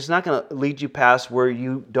to lead you past where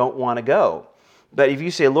you don't want to go. But if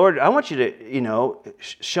you say, Lord, I want you to,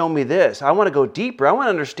 show me this. I want to go deeper. I want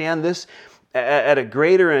to understand this at a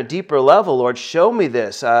greater and a deeper level. Lord, show me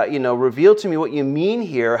this. Reveal to me what you mean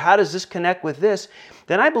here. How does this connect with this?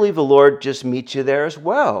 Then I believe the Lord just meets you there as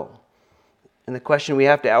well. And the question we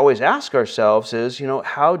have to always ask ourselves is,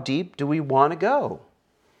 how deep do we want to go?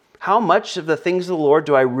 How much of the things of the Lord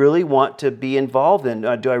do I really want to be involved in?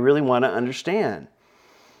 Do I really want to understand?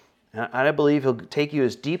 And I believe He'll take you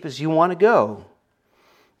as deep as you want to go.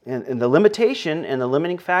 And the limitation and the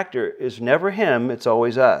limiting factor is never Him, it's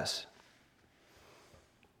always us.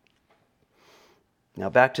 Now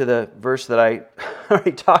back to the verse that I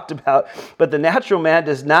already talked about. But the natural man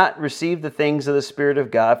does not receive the things of the Spirit of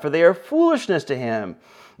God, for they are foolishness to him,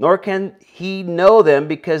 nor can he know them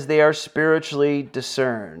because they are spiritually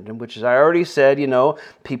discerned. And which, as I already said,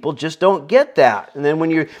 people just don't get that. And then when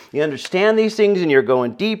you understand these things and you're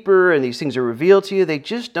going deeper and these things are revealed to you, they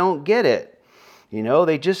just don't get it.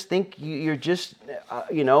 They just think you're just,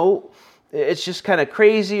 it's just kind of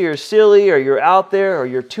crazy or silly, or you're out there, or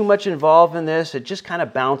you're too much involved in this. It just kind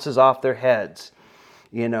of bounces off their heads,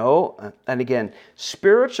 And again,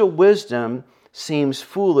 spiritual wisdom seems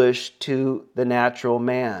foolish to the natural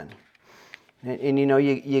man. And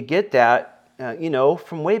you get that,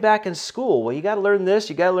 from way back in school. Well, you got to learn this,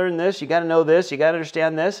 you got to learn this, you got to know this, you got to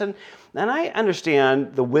understand this. And I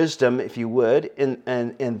understand the wisdom, if you would,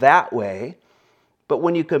 in that way. But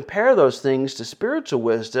when you compare those things to spiritual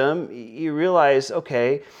wisdom, you realize,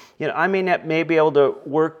 okay, I may be able to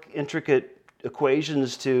work intricate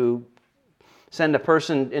equations to send a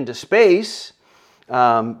person into space,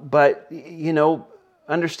 but,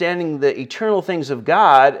 understanding the eternal things of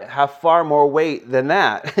God have far more weight than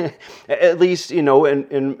that, at least,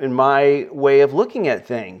 in my way of looking at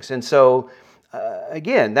things. And so,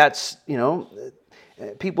 again, that's,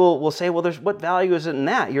 people will say, well, what value is it in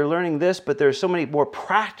that? You're learning this, but there's so many more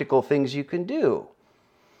practical things you can do.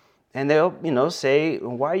 And they'll, say,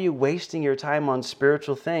 why are you wasting your time on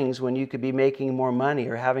spiritual things when you could be making more money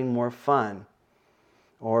or having more fun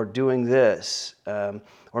or doing this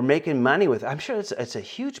or making money with it? I'm sure it's a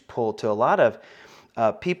huge pull to a lot of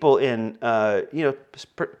people in,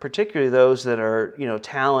 particularly those that are,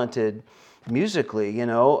 talented musically,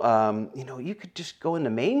 you could just go into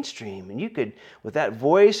mainstream, and you could, with that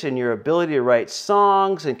voice and your ability to write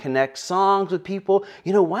songs and connect songs with people,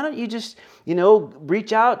 why don't you just,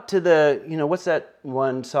 reach out to the, what's that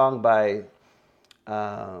one song by,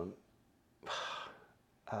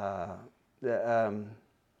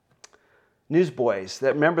 Newsboys?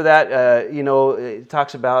 Remember that, it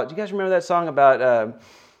talks about, do you guys remember that song about,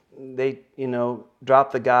 they,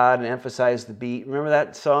 drop the God and emphasize the beat? Remember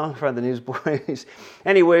that song from the Newsboys?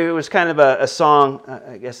 Anyway, it was kind of a song.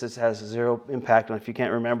 I guess this has zero impact on if you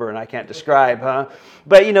can't remember and I can't describe, huh?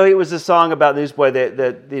 But, it was a song about Newsboy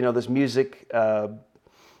that this music,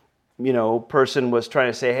 person was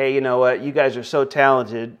trying to say, hey, you know what? You guys are so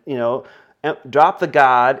talented, drop the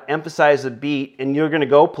God, emphasize the beat, and you're going to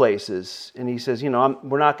go places. And he says, we're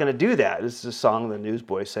not going to do that. This is a song the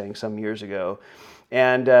Newsboys sang some years ago.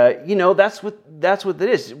 And, that's what it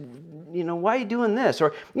is. Why are you doing this?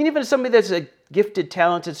 Or even somebody that's a gifted,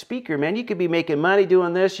 talented speaker, man, you could be making money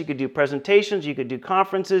doing this. You could do presentations. You could do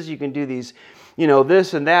conferences. You can do these,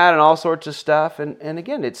 this and that and all sorts of stuff. And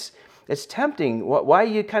again, it's tempting. Why are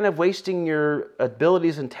you kind of wasting your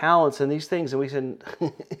abilities and talents in these things? And we said,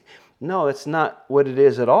 no, it's not what it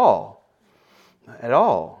is at all. At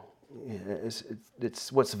all.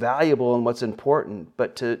 It's what's valuable and what's important.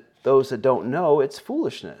 But to those that don't know, it's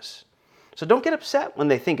foolishness. So don't get upset when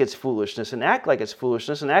they think it's foolishness and act like it's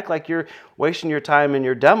foolishness and act like you're wasting your time and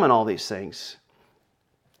you're dumb and all these things.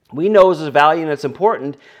 We know it's a value and it's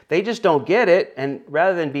important. They just don't get it. And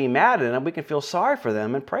rather than being mad at them, we can feel sorry for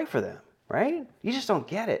them and pray for them, right? You just don't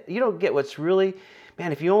get it. You don't get what's really,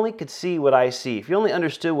 man, if you only could see what I see, if you only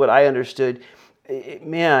understood what I understood,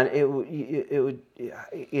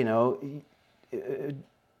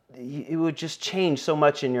 it would just change so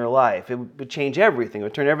much in your life. It would change everything. It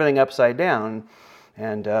would turn everything upside down.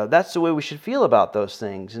 And that's the way we should feel about those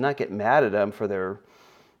things and not get mad at them for their,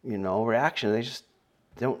 reaction.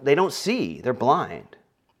 They don't see. They're blind.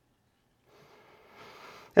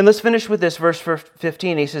 And let's finish with this, verse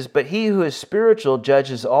 15. He says, but he who is spiritual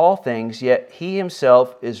judges all things, yet he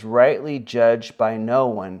himself is rightly judged by no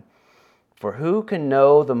one. For who can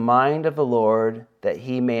know the mind of the Lord that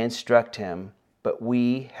he may instruct him? But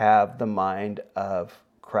we have the mind of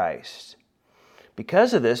Christ.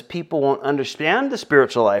 Because of this, people won't understand the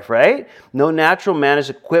spiritual life, right? No natural man is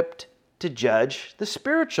equipped to judge the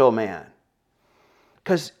spiritual man.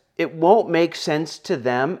 Because it won't make sense to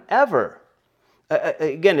them ever.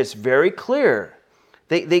 Again, it's very clear.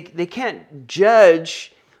 They can't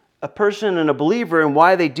judge a person and a believer and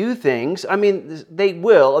why they do things. I mean, they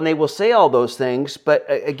will, and they will say all those things, but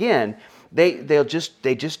again, they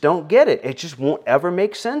just don't get it. It just won't ever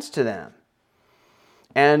make sense to them.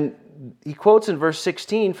 And he quotes in verse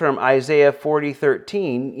 16 from Isaiah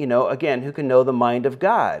 40:13, again, who can know the mind of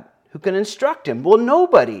God? Who can instruct him? Well,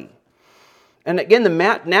 nobody. And again,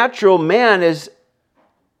 the natural man is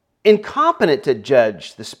incompetent to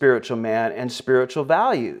judge the spiritual man and spiritual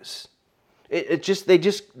values. They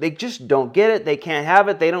just don't get it. They can't have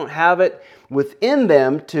it. They don't have it within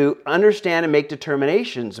them to understand and make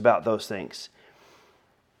determinations about those things.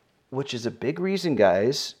 Which is a big reason,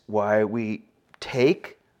 guys, why we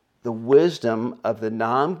take the wisdom of the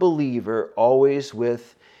non-believer always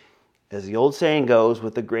with, as the old saying goes,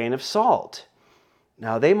 with a grain of salt.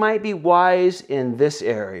 Now, they might be wise in this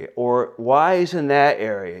area or wise in that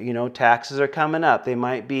area. Taxes are coming up. They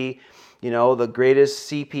might be the greatest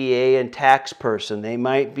CPA and tax person. They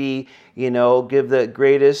might be, give the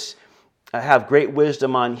greatest, have great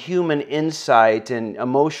wisdom on human insight and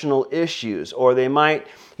emotional issues. Or they might,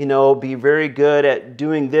 be very good at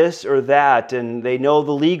doing this or that, and they know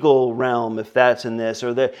the legal realm if that's in this.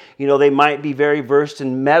 Or they might be very versed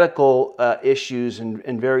in medical issues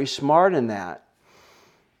and very smart in that.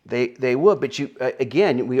 They would, but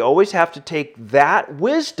again, we always have to take that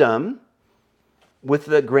wisdom with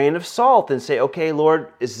a grain of salt and say, okay,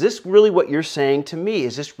 Lord, is this really what you're saying to me?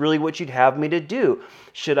 Is this really what you'd have me to do?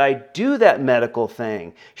 Should I do that medical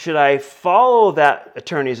thing? Should I follow that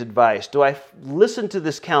attorney's advice? Do I listen to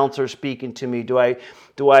this counselor speaking to me? Do I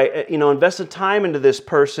invest the time into this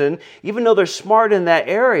person, even though they're smart in that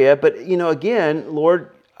area? But, again,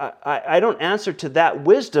 Lord, I don't answer to that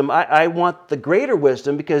wisdom. I want the greater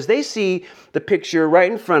wisdom because they see the picture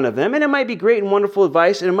right in front of them. And it might be great and wonderful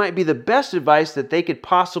advice, and it might be the best advice that they could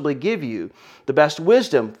possibly give you, the best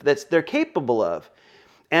wisdom that they're capable of.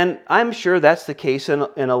 And I'm sure that's the case in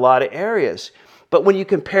a lot of areas. But when you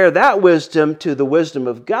compare that wisdom to the wisdom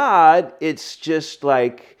of God, it's just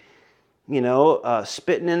like,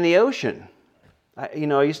 spitting in the ocean. I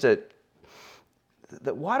used to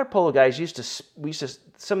the water polo guys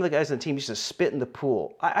some of the guys on the team used to spit in the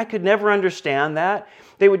pool. I could never understand that.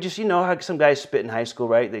 They would just, how some guys spit in high school,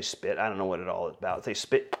 right? They spit. I don't know what it all is about. They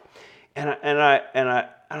spit, and I'm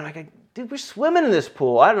like, dude, we're swimming in this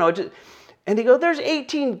pool. I don't know. And they go, there's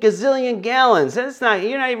 18 gazillion gallons.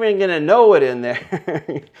 You're not even going to know it in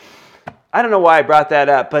there. I don't know why I brought that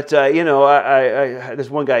up, but there's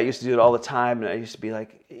one guy who used to do it all the time, and I used to be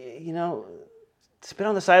like, spit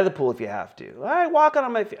on the side of the pool if you have to. All right, walk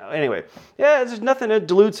on my feet. Anyway, yeah, there's nothing that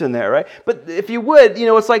dilutes in there, right? But if you would,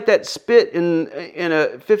 it's like that spit in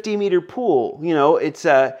a 50-meter pool. It's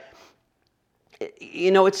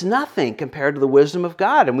nothing compared to the wisdom of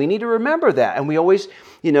God, and we need to remember that. And we always,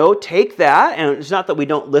 take that, and it's not that we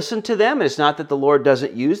don't listen to them, and it's not that the Lord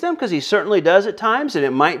doesn't use them, because He certainly does at times, and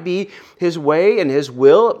it might be His way and His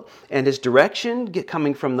will and His direction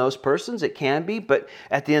coming from those persons. It can be, but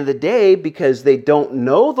at the end of the day, because they don't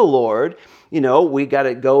know the Lord, we got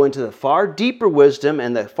to go into the far deeper wisdom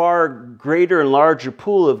and the far greater and larger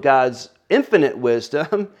pool of God's infinite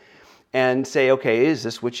wisdom and say, okay, is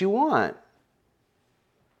this what you want?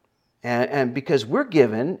 And because we're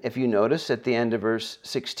given, if you notice at the end of verse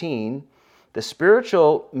 16, the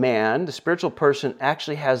spiritual man, the spiritual person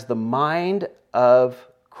actually has the mind of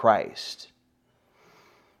Christ.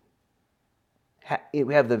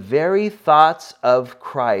 We have the very thoughts of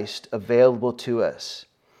Christ available to us.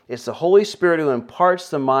 It's the Holy Spirit who imparts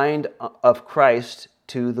the mind of Christ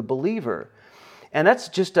to the believer. And that's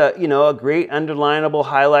just a great underlinable,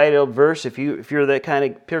 highlighted verse. If you're that kind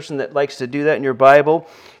of person that likes to do that in your Bible,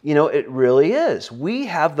 it really is. We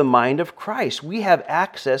have the mind of Christ. We have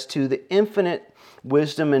access to the infinite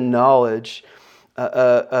wisdom and knowledge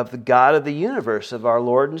of the God of the universe, of our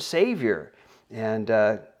Lord and Savior. And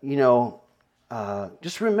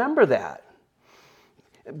just remember that.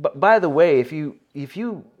 But by the way, if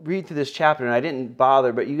you read through this chapter, and I didn't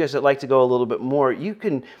bother, but you guys that like to go a little bit more, you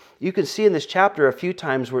can see in this chapter a few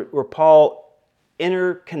times where Paul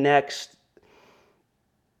interconnects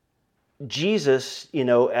Jesus,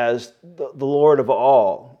 as the Lord of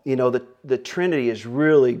all. The Trinity is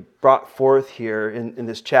really brought forth here in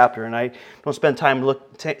this chapter, and I don't spend time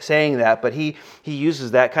saying that, but he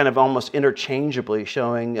uses that kind of almost interchangeably,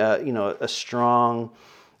 showing a strong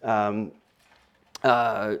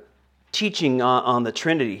teaching on the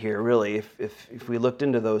Trinity here, really, if we looked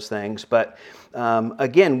into those things. But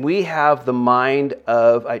again, we have the mind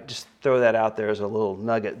of, I just throw that out there as a little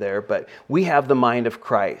nugget there, but we have the mind of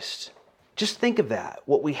Christ. Just think of that,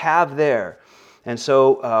 what we have there. And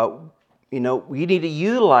so, we need to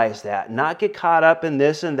utilize that, not get caught up in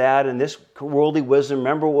this and that and this worldly wisdom.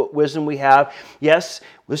 Remember what wisdom we have. Yes,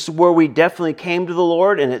 this is where we definitely came to the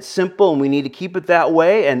Lord, and it's simple, and we need to keep it that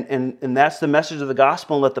way. And that's the message of the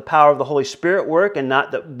gospel, and let the power of the Holy Spirit work, and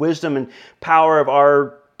not the wisdom and power of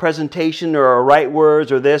our presentation or our right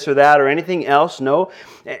words or this or that or anything else. No.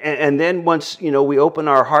 And then once, we open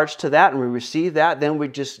our hearts to that and we receive that, then we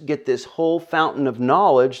just get this whole fountain of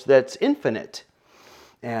knowledge that's infinite.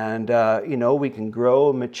 And, we can grow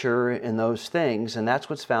and mature in those things. And that's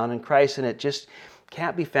what's found in Christ. And it just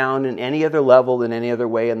can't be found in any other level than any other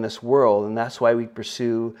way in this world. And that's why we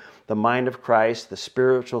pursue the mind of Christ, the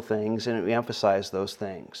spiritual things, and we emphasize those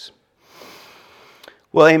things.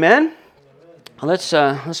 Well, amen.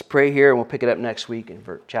 Let's pray here, and we'll pick it up next week in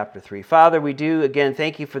chapter 3. Father, we do, again,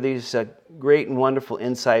 thank you for these great and wonderful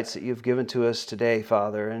insights that you've given to us today,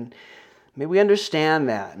 Father. And may we understand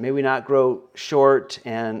that. May we not grow short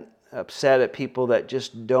and upset at people that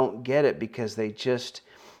just don't get it because they just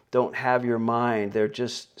don't have your mind. They're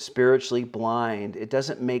just spiritually blind. It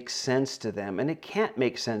doesn't make sense to them, and it can't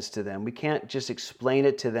make sense to them. We can't just explain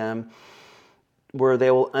it to them where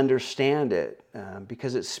they will understand it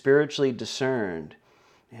because it's spiritually discerned.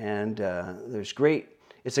 And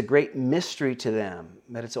it's a great mystery to them,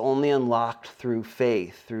 but it's only unlocked through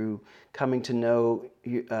faith, through coming to know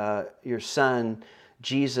your Son,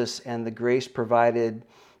 Jesus, and the grace provided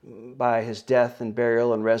by His death and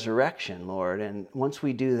burial and resurrection, Lord. And once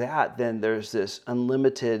we do that, then there's this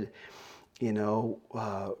unlimited,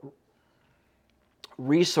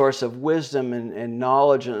 resource of wisdom and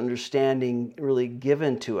knowledge and understanding really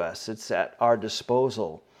given to us. It's at our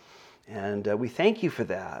disposal. And we thank you for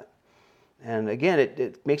that. And again,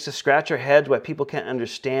 it makes us scratch our heads why people can't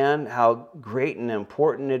understand how great and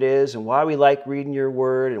important it is, and why we like reading your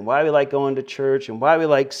word, and why we like going to church, and why we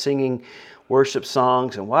like singing worship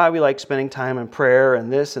songs, and why we like spending time in prayer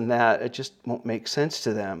and this and that. It just won't make sense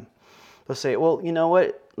to them. They'll say, well, you know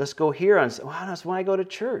what? Let's go here. That's why I go to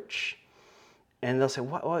church. And they'll say,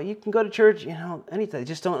 well, you can go to church, anything. They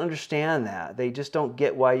just don't understand that. They just don't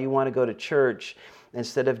get why you want to go to church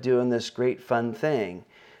instead of doing this great fun thing.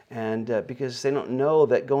 And because they don't know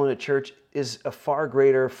that going to church is a far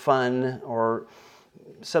greater fun or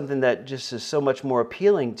something that just is so much more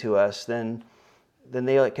appealing to us than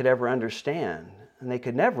they could ever understand. And they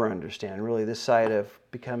could never understand, really, this side of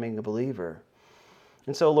becoming a believer.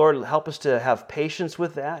 And so, Lord, help us to have patience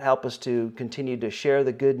with that. Help us to continue to share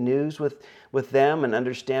the good news with them and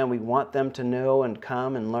understand we want them to know and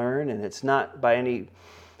come and learn. And it's not by any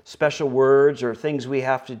special words or things we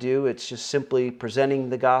have to do. It's just simply presenting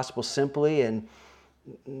the gospel simply and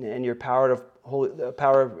your power the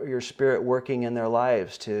power of your Spirit working in their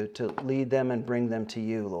lives to lead them and bring them to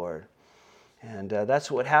you, Lord. And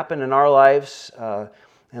that's what happened in our lives.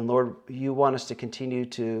 And Lord, you want us to continue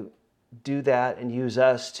to do that and use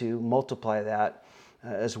us to multiply that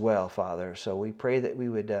as well, Father. So we pray that we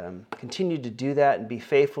would continue to do that and be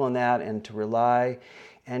faithful in that and to rely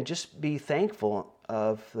and just be thankful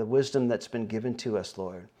of the wisdom that's been given to us,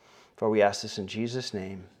 Lord. For we ask this in Jesus'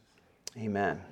 name. Amen.